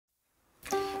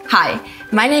Hi,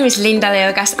 my name is Linda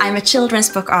Leukas. I'm a children's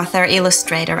book author,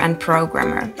 illustrator and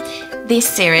programmer. This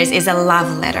series is a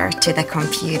love letter to the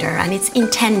computer and it's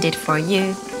intended for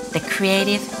you, the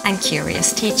creative and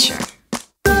curious teacher.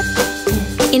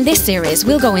 In this series,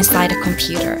 we'll go inside a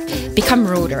computer, become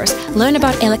routers, learn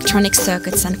about electronic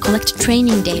circuits and collect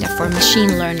training data for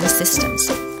machine learning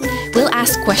systems. We'll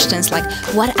ask questions like,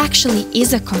 what actually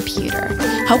is a computer?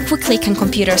 How quickly can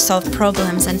computers solve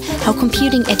problems? And how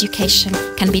computing education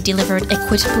can be delivered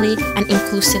equitably and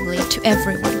inclusively to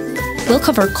everyone? We'll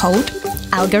cover code,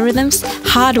 algorithms,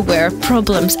 hardware,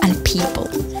 problems, and people.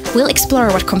 We'll explore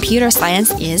what computer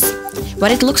science is,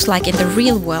 what it looks like in the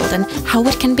real world, and how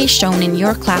it can be shown in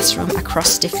your classroom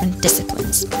across different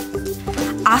disciplines.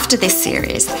 After this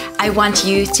series, I want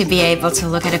you to be able to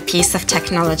look at a piece of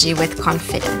technology with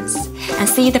confidence and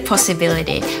see the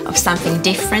possibility of something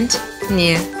different,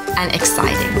 new, and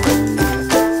exciting.